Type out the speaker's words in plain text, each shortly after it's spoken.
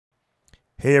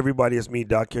Hey everybody, it's me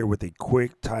Doc here with a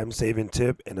quick time-saving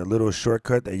tip and a little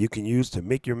shortcut that you can use to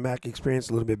make your Mac experience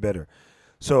a little bit better.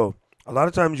 So a lot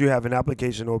of times you have an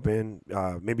application open,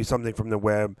 maybe something from the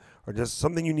web or just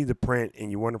something you need to print and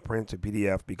you want to print to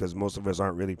PDF because most of us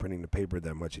aren't really printing the paper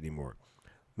that much anymore.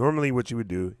 Normally what you would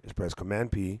do is press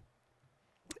Command P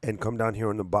and come down here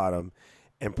on the bottom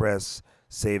and press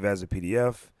Save as a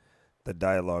PDF. The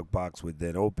dialog box would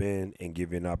then open and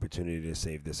give you an opportunity to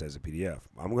save this as a PDF.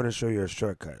 I'm going to show you a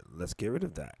shortcut. Let's get rid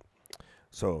of that.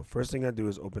 So first thing I do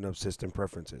is open up System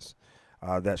Preferences.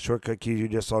 That shortcut key you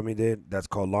just saw me did, that's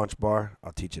called Launch Bar.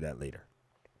 I'll teach you that later.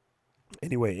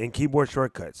 Anyway, in keyboard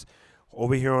shortcuts,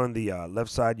 over here on the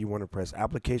left side, you want to press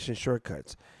Application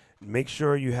Shortcuts. Make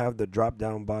sure you have the drop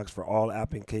down box for all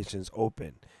applications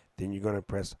open. Then you're going to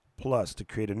press plus to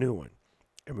create a new one.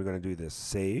 And we're going to do this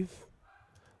Save,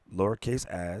 lowercase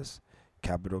as,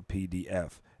 capital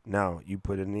PDF. Now you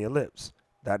put in the ellipse.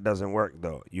 That doesn't work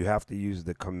though. You have to use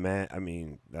the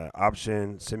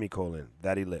option, semicolon,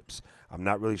 that ellipse. I'm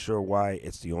not really sure why.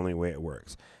 It's the only way it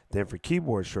works. Then for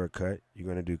keyboard shortcut, you're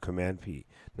going to do Command P.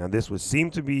 Now this would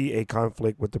seem to be a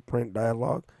conflict with the print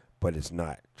dialog, but it's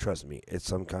not. Trust me, it's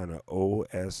some kind of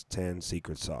OS 10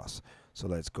 secret sauce. So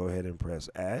let's go ahead and press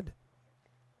Add.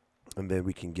 And then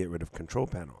we can get rid of Control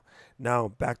Panel. Now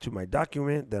back to my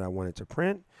document that I wanted to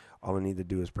print. All I need to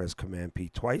do is press Command P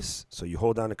twice. So you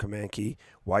hold down the Command key.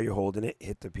 While you're holding it,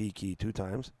 hit the P key 2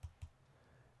 times.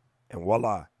 And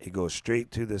voila, it goes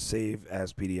straight to the Save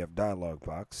as PDF dialog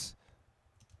box.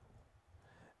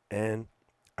 And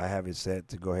I have it set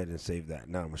to go ahead and save that.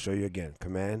 Now I'm going to show you again.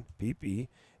 Command PP.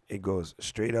 It goes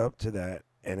straight up to that.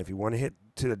 And if you want to hit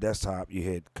to the desktop, you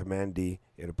hit Command D.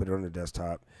 It'll put it on the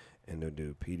desktop. And they'll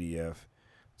do PDF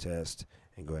test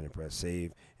and go ahead and press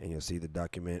save, and you'll see the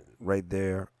document right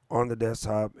there on the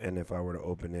desktop. And if I were to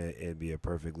open it, it'd be a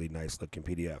perfectly nice looking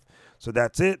PDF. So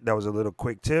that's it. That was a little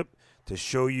quick tip to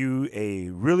show you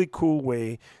a really cool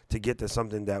way to get to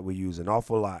something that we use an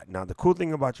awful lot. Now the cool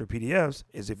thing about your PDFs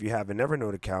is if you have an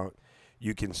Evernote account,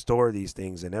 you can store these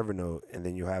things in Evernote, and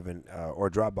then you have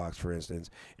or Dropbox, for instance,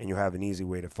 and you have an easy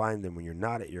way to find them when you're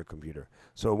not at your computer.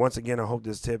 So once again, I hope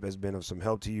this tip has been of some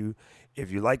help to you.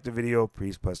 If you liked the video,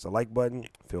 please press the like button.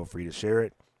 Feel free to share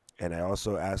it. And I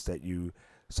also ask that you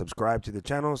subscribe to the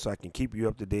channel so I can keep you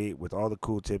up to date with all the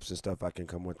cool tips and stuff I can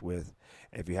come up with.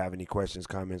 If you have any questions,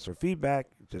 comments, or feedback,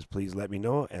 just please let me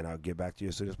know, and I'll get back to you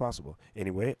as soon as possible.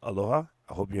 Anyway, aloha.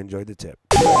 I hope you enjoyed the tip.